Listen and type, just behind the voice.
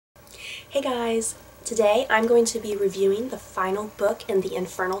Hey guys! Today I'm going to be reviewing the final book in the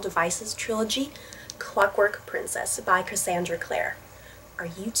Infernal Devices trilogy, Clockwork Princess by Cassandra Clare. Are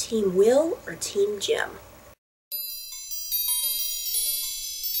you Team Will or Team Jim?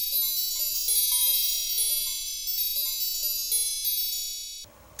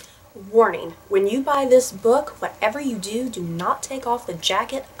 Warning, when you buy this book, whatever you do, do not take off the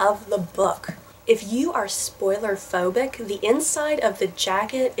jacket of the book. If you are spoiler phobic, the inside of the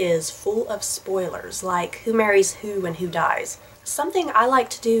jacket is full of spoilers, like who marries who and who dies. Something I like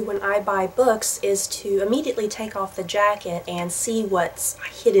to do when I buy books is to immediately take off the jacket and see what's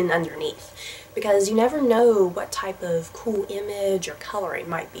hidden underneath, because you never know what type of cool image or coloring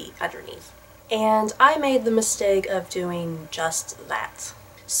might be underneath. And I made the mistake of doing just that.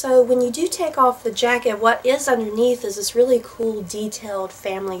 So when you do take off the jacket, what is underneath is this really cool detailed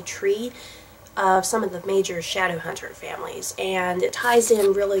family tree of some of the major Shadowhunter families, and it ties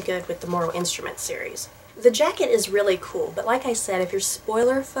in really good with the Mortal Instruments series. The jacket is really cool, but like I said, if you're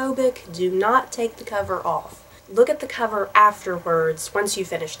spoiler phobic, do not take the cover off. Look at the cover afterwards once you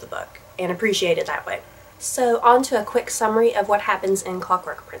finish the book, and appreciate it that way. So on to a quick summary of what happens in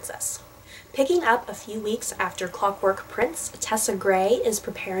Clockwork Princess. Picking up a few weeks after Clockwork Prince, Tessa Gray is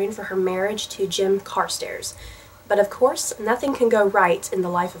preparing for her marriage to Jim Carstairs. But of course, nothing can go right in the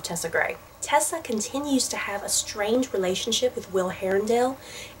life of Tessa Gray. Tessa continues to have a strange relationship with Will Herondale,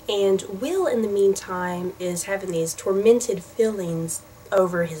 and Will, in the meantime, is having these tormented feelings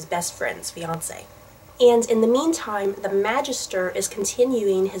over his best friend's fiancé. And in the meantime, the Magister is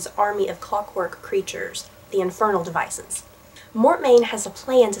continuing his army of clockwork creatures, the Infernal Devices. Mortmain has a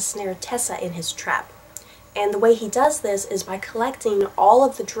plan to snare Tessa in his trap, and the way he does this is by collecting all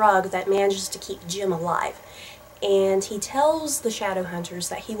of the drug that manages to keep Jim alive. And he tells the Shadowhunters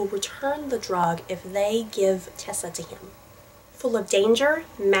that he will return the drug if they give Tessa to him. Full of danger,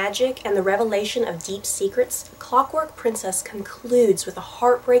 magic, and the revelation of deep secrets, Clockwork Princess concludes with a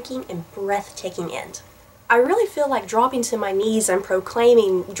heartbreaking and breathtaking end. I really feel like dropping to my knees and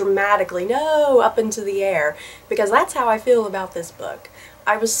proclaiming dramatically, "No!" up into the air, because that's how I feel about this book.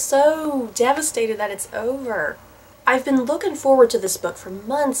 I was so devastated that it's over. I've been looking forward to this book for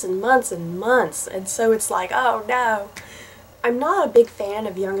months and months and months, and so it's like, oh no. I'm not a big fan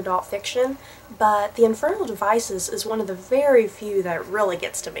of young adult fiction, but The Infernal Devices is one of the very few that really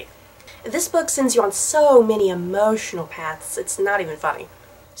gets to me. This book sends you on so many emotional paths, it's not even funny.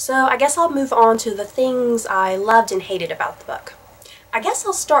 So I guess I'll move on to the things I loved and hated about the book. I guess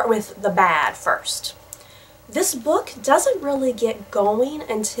I'll start with the bad first. This book doesn't really get going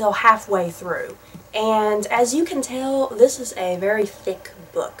until halfway through, and as you can tell, this is a very thick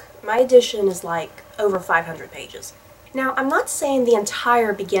book. My edition is like over 500 pages. Now, I'm not saying the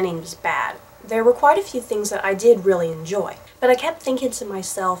entire beginning was bad. There were quite a few things that I did really enjoy, but I kept thinking to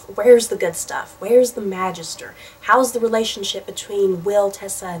myself, where's the good stuff? Where's the Magister? How's the relationship between Will,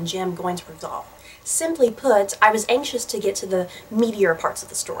 Tessa, and Jim going to resolve? Simply put, I was anxious to get to the meatier parts of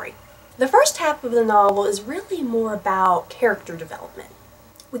the story. The first half of the novel is really more about character development.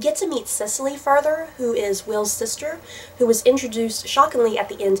 We get to meet Cicely further, who is Will's sister, who was introduced shockingly at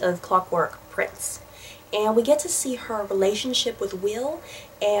the end of Clockwork Prince. And we get to see her relationship with Will,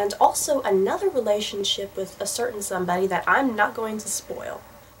 and also another relationship with a certain somebody that I'm not going to spoil.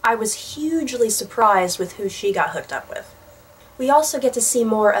 I was hugely surprised with who she got hooked up with. We also get to see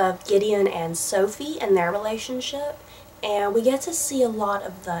more of Gideon and Sophie and their relationship, and we get to see a lot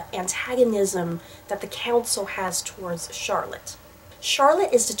of the antagonism that the Council has towards Charlotte.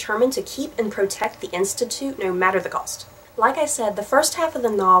 Charlotte is determined to keep and protect the Institute no matter the cost. Like I said, the first half of the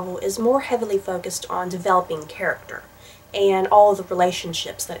novel is more heavily focused on developing character and all the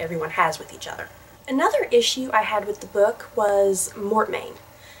relationships that everyone has with each other. Another issue I had with the book was Mortmain.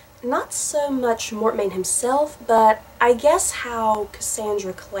 Not so much Mortmain himself, but I guess how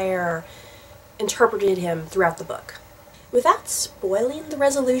Cassandra Clare interpreted him throughout the book. Without spoiling the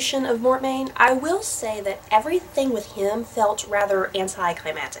resolution of Mortmain, I will say that everything with him felt rather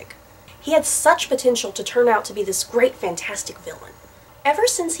anticlimactic. He had such potential to turn out to be this great, fantastic villain. Ever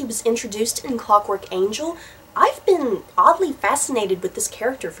since he was introduced in Clockwork Angel, I've been oddly fascinated with this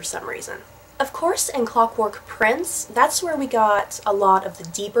character for some reason. Of course, in Clockwork Prince, that's where we got a lot of the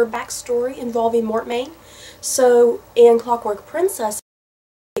deeper backstory involving Mortmain. So in Clockwork Princess,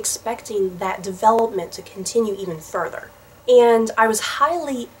 I was expecting that development to continue even further. And I was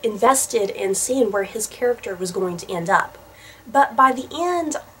highly invested in seeing where his character was going to end up. But by the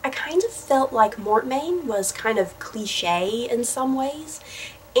end, I kind of felt like Mortmain was kind of cliché in some ways,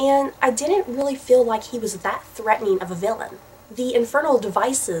 and I didn't really feel like he was that threatening of a villain. The Infernal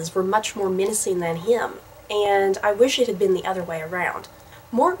Devices were much more menacing than him, and I wish it had been the other way around.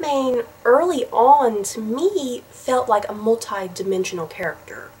 Mortmain, early on, to me, felt like a multi-dimensional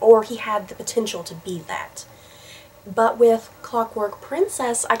character, or he had the potential to be that. But with Clockwork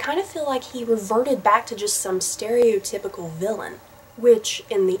Princess, I kind of feel like he reverted back to just some stereotypical villain, which,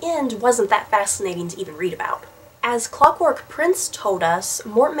 in the end, wasn't that fascinating to even read about. As Clockwork Prince told us,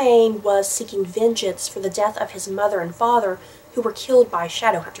 Mortmain was seeking vengeance for the death of his mother and father, who were killed by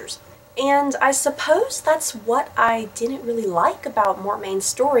Shadowhunters. And I suppose that's what I didn't really like about Mortmain's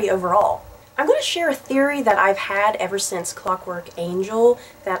story overall. I'm going to share a theory that I've had ever since Clockwork Angel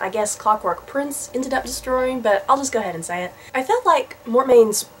that I guess Clockwork Prince ended up destroying, but I'll just go ahead and say it. I felt like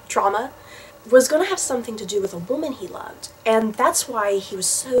Mortmain's trauma was going to have something to do with a woman he loved, and that's why he was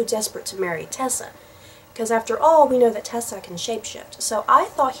so desperate to marry Tessa. Because after all, we know that Tessa can shapeshift, so I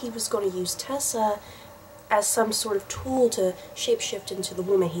thought he was going to use Tessa as some sort of tool to shapeshift into the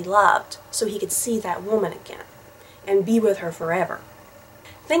woman he loved, so he could see that woman again, and be with her forever.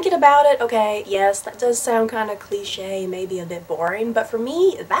 Thinking about it, okay, yes, that does sound kind of cliche, maybe a bit boring, but for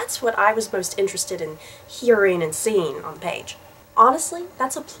me, that's what I was most interested in hearing and seeing on the page. Honestly,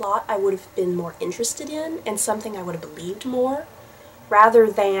 that's a plot I would have been more interested in, and something I would have believed more, rather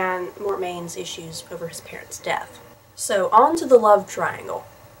than Mortmain's issues over his parents' death. So, on to the love triangle.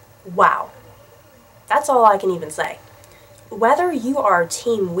 Wow. That's all I can even say. Whether you are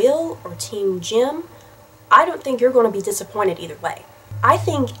Team Will or Team Jim, I don't think you're going to be disappointed either way. I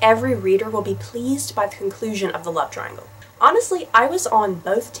think every reader will be pleased by the conclusion of the love triangle. Honestly, I was on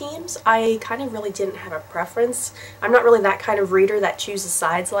both teams. I kind of really didn't have a preference. I'm not really that kind of reader that chooses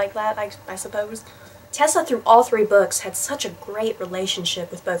sides like that, I suppose. Tessa, through all three books, had such a great relationship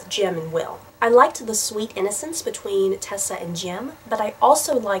with both Jim and Will. I liked the sweet innocence between Tessa and Jim, but I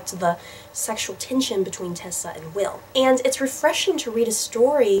also liked the sexual tension between Tessa and Will. And it's refreshing to read a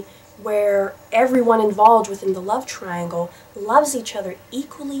story where everyone involved within the love triangle loves each other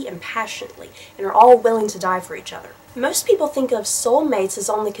equally and passionately, and are all willing to die for each other. Most people think of soulmates as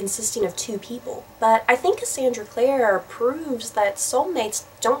only consisting of two people, but I think Cassandra Clare proves that soulmates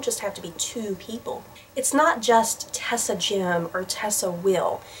don't just have to be two people. It's not just Tessa Jim or Tessa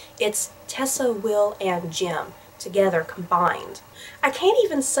Will, it's Tessa, Will, and Jim together combined. I can't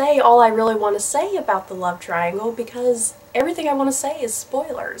even say all I really want to say about the love triangle because everything I want to say is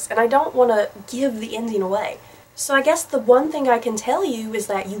spoilers, and I don't want to give the ending away. So I guess the one thing I can tell you is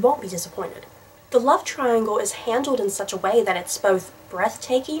that you won't be disappointed. The love triangle is handled in such a way that it's both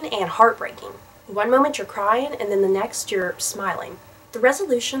breathtaking and heartbreaking. One moment you're crying, and then the next you're smiling. The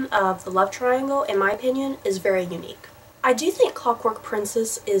resolution of the love triangle, in my opinion, is very unique. I do think Clockwork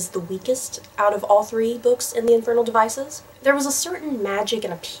Princess is the weakest out of all three books in the Infernal Devices. There was a certain magic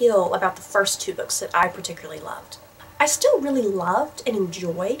and appeal about the first two books that I particularly loved. I still really loved and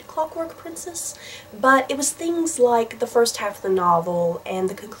enjoyed Clockwork Princess, but it was things like the first half of the novel and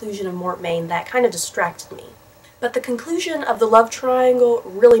the conclusion of Mortmain that kind of distracted me. But the conclusion of the love triangle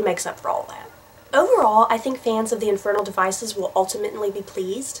really makes up for all that. Overall, I think fans of the Infernal Devices will ultimately be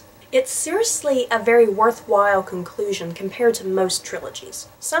pleased. It's seriously a very worthwhile conclusion compared to most trilogies.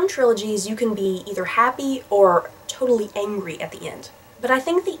 Some trilogies you can be either happy or totally angry at the end. But I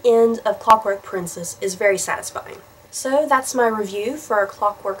think the end of Clockwork Princess is very satisfying. So that's my review for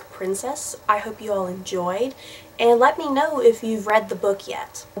Clockwork Princess. I hope you all enjoyed, and let me know if you've read the book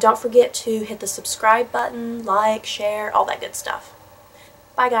yet. Don't forget to hit the subscribe button, like, share, all that good stuff.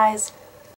 Bye guys!